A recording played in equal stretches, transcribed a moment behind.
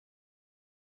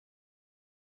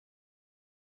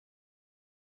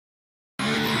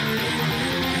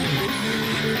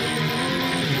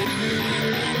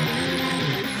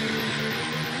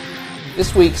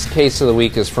This week's case of the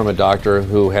week is from a doctor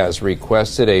who has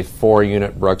requested a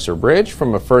 4-unit Bruxer bridge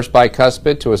from a first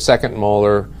bicuspid to a second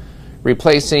molar,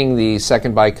 replacing the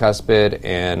second bicuspid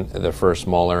and the first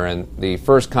molar. And the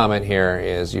first comment here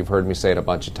is, you've heard me say it a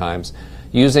bunch of times,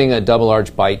 using a double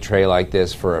arch bite tray like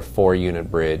this for a 4-unit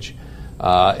bridge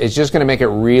is just going to make it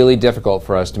really difficult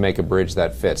for us to make a bridge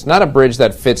that fits. Not a bridge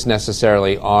that fits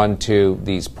necessarily onto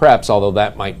these preps, although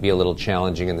that might be a little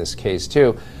challenging in this case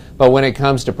too. But when it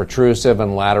comes to protrusive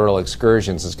and lateral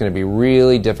excursions, it's going to be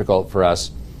really difficult for us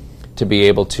to be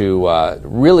able to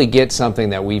really get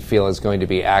something that we feel is going to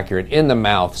be accurate in the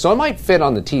mouth. So it might fit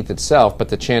on the teeth itself, but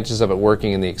the chances of it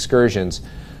working in the excursions,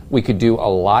 we could do a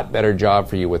lot better job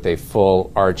for you with a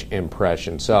full arch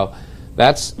impression. So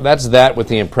that's that with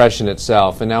the impression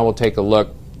itself. And now we'll take a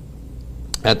look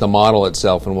at the model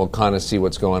itself, and we'll kind of see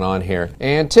what's going on here.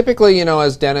 And typically, you know,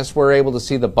 as dentists, we're able to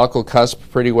see the buccal cusp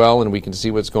pretty well, and we can see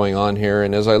what's going on here.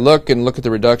 And as I look at the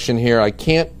reduction here, I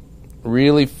can't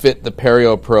really fit the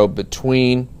perio probe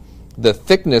between the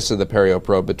thickness of the perio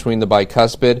probe between the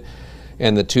bicuspid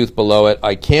and the tooth below it.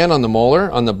 I can on the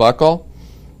molar, on the buccal,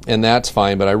 and that's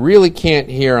fine, but I really can't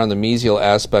here on the mesial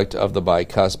aspect of the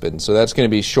bicuspid. So that's going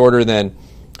to be shorter than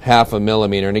 ½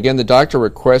 millimeter. And again, the doctor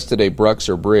requested a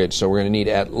Bruxer bridge, so we're going to need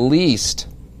at least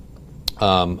a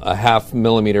 ½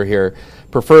 millimeter here,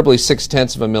 preferably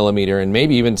 0.6 of a millimeter, and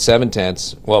maybe even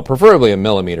 0.7, well, preferably a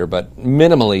millimeter, but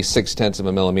minimally 0.6 of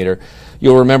a millimeter.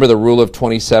 You'll remember the rule of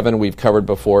 27 we've covered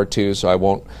before too, so I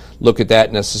won't look at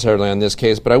that necessarily on this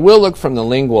case, but I will look from the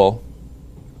lingual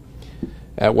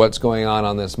at what's going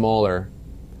on this molar.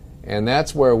 And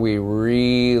that's where we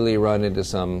really run into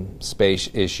some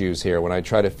space issues here when I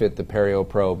try to fit the perio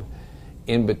probe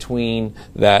in between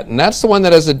that. And that's the one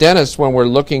that as a dentist, when we're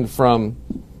looking from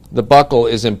the buccal,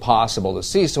 is impossible to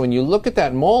see. So when you look at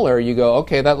that molar, you go,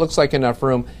 okay, that looks like enough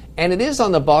room. And it is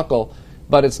on the buccal,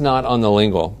 but it's not on the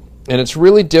lingual. And it's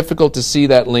really difficult to see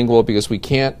that lingual because we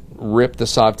can't rip the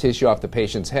soft tissue off the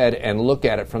patient's head and look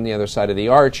at it from the other side of the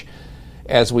arch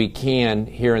as we can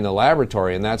here in the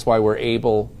laboratory. And that's why we're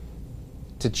able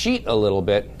to cheat a little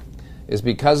bit, is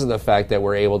because of the fact that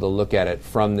we're able to look at it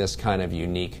from this kind of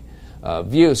unique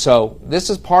view. So this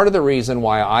is part of the reason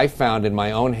why I found in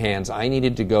my own hands I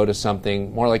needed to go to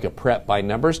something more like a prep by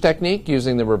numbers technique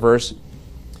using the reverse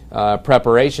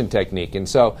preparation technique. And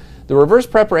so the reverse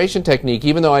preparation technique,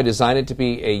 even though I designed it to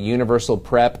be a universal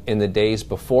prep in the days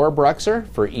before Bruxer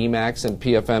for EMACs and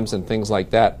PFMs and things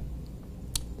like that,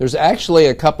 there's actually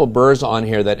a couple burrs on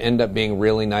here that end up being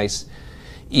really nice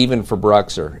even for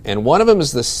Bruxer. And one of them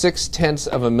is the 0.6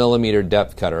 of a millimeter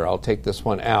depth cutter. I'll take this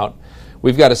one out.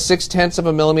 We've got a 0.6 of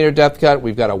a millimeter depth cut,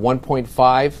 we've got a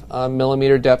 1.5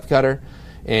 millimeter depth cutter,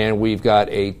 and we've got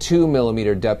a 2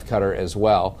 millimeter depth cutter as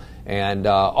well. And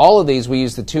all of these, we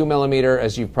use the 2 millimeter,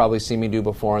 as you've probably seen me do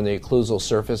before, on the occlusal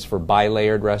surface for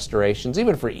bilayered restorations.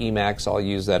 Even for EMACs, I'll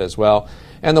use that as well.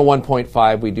 And the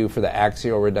 1.5 we do for the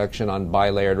axial reduction on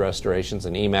bilayered restorations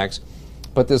and EMACs.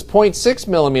 But this 0.6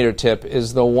 millimeter tip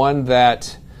is the one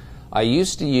that I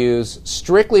used to use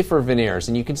strictly for veneers.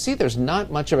 And you can see there's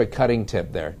not much of a cutting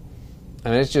tip there.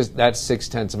 I mean, it's just, that's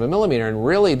 0.6 of a millimeter. And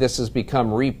really, this has become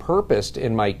repurposed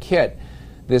in my kit.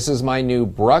 This is my new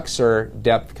Bruxer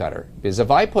depth cutter. Because if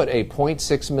I put a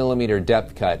 0.6 millimeter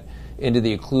depth cut into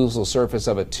the occlusal surface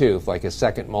of a tooth, like a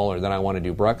second molar that I want to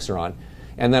do Bruxer on,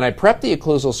 and then I prep the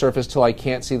occlusal surface till I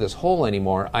can't see this hole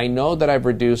anymore, I know that I've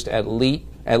reduced at least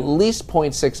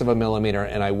 0.6 of a millimeter,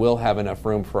 and I will have enough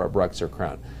room for a Bruxer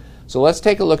crown. So let's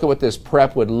take a look at what this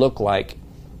prep would look like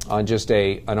on just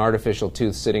an artificial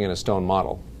tooth sitting in a stone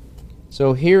model.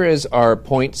 So here is our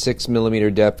 0.6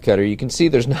 millimeter depth cutter. You can see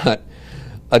there's not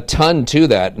a ton to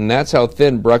that, and that's how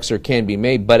thin Bruxer can be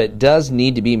made, but it does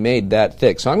need to be made that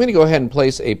thick. So I'm going to go ahead and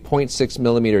place a 0.6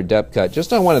 millimeter depth cut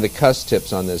just on one of the cusp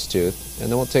tips on this tooth, and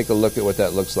then we'll take a look at what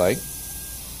that looks like.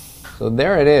 So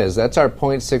there it is. That's our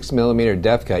 0.6 millimeter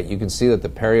depth cut. You can see that the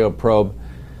perio probe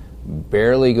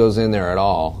barely goes in there at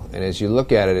all, and as you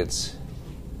look at it, it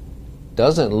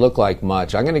doesn't look like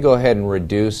much. I'm going to go ahead and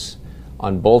reduce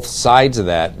on both sides of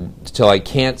that until I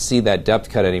can't see that depth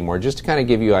cut anymore, just to kind of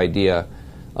give you an idea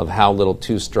of how little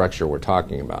tooth structure we're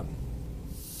talking about.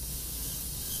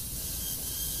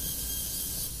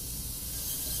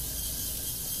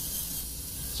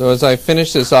 So as I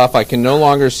finish this off, I can no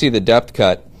longer see the depth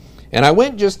cut. And I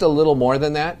went just a little more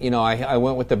than that. You know, I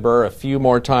went with the burr a few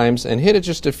more times and hit it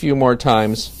just a few more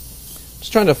times,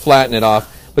 just trying to flatten it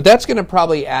off. But that's going to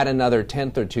probably add another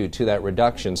tenth or two to that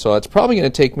reduction. So it's probably going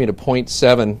to take me to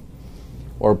 0.7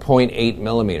 or 0.8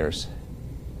 millimeters.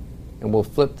 And we'll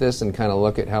flip this and kind of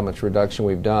look at how much reduction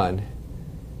we've done.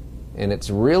 And it's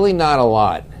really not a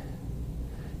lot.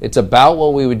 It's about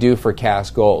what we would do for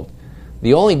cast gold.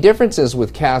 The only difference is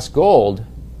with cast gold,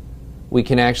 we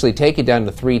can actually take it down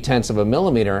to 0.3 of a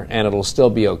millimeter and it'll still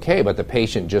be okay, but the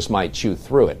patient just might chew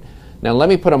through it. Now let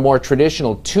me put a more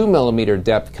traditional 2 millimeter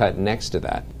depth cut next to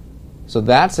that. So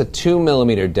that's a 2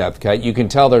 millimeter depth cut. You can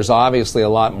tell there's obviously a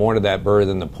lot more to that burr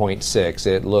than the 0.6.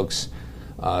 It looks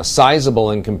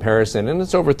sizable in comparison, and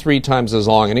it's over 3 times as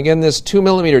long. And again, this 2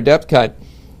 millimeter depth cut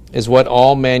is what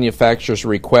all manufacturers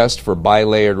request for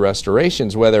bilayered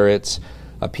restorations, whether it's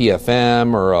a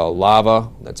PFM or a lava,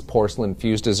 that's porcelain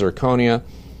fused to zirconia,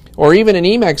 or even an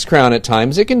Emex crown at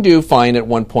times. It can do fine at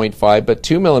 1.5, but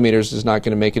 2 millimeters is not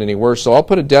going to make it any worse. So I'll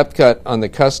put a depth cut on the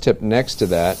cusp tip next to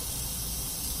that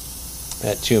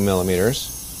at 2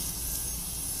 millimeters.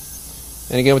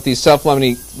 And again, with these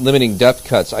self-limiting depth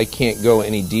cuts, I can't go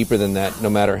any deeper than that no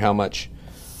matter how much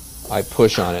I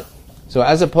push on it. So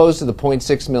as opposed to the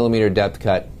 0.6 millimeter depth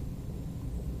cut,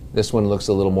 this one looks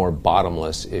a little more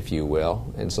bottomless, if you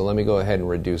will. And so let me go ahead and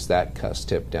reduce that cusp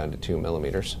tip down to 2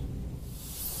 millimeters.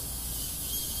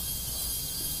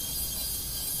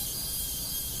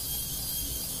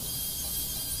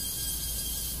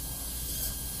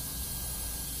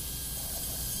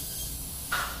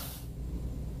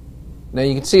 Now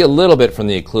you can see a little bit from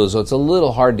the occlusal. It's a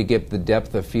little hard to get the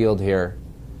depth of field here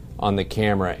on the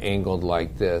camera angled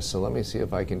like this. So let me see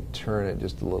if I can turn it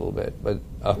just a little bit. But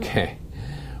okay.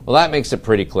 Well, that makes it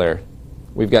pretty clear.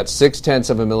 We've got 0.6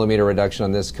 of a millimeter reduction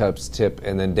on this cusp tip,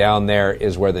 and then down there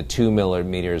is where the 2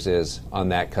 millimeters is on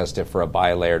that cusp tip for a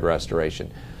bilayered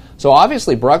restoration. So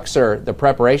obviously BruxZir, the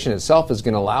preparation itself, is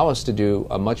going to allow us to do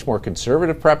a much more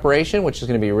conservative preparation, which is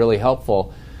going to be really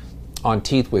helpful on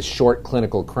teeth with short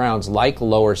clinical crowns like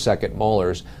lower second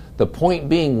molars. The point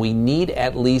being, we need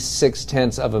at least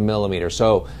 0.6 of a millimeter.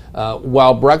 So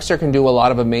while BruxZir can do a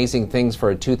lot of amazing things for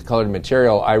a tooth-colored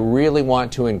material, I really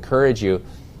want to encourage you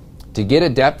to get a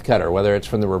depth cutter, whether it's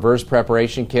from the reverse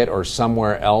preparation kit or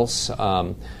somewhere else.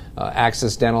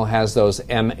 Access Dental has those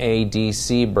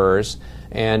MADC burrs.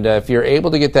 And if you're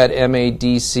able to get that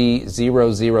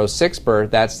MADC 006 burr,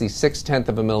 that's the 0.6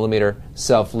 of a millimeter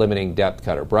self-limiting depth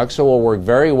cutter. BruxZir will work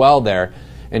very well there.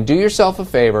 And do yourself a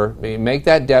favor, make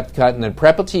that depth cut and then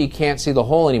prep it till you can't see the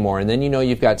hole anymore, and then you know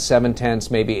you've got 0.7,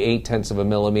 maybe 0.8 of a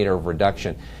millimeter of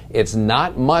reduction. It's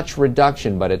not much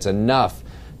reduction, but it's enough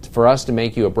for us to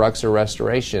make you a BruxZir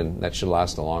restoration that should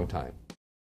last a long time.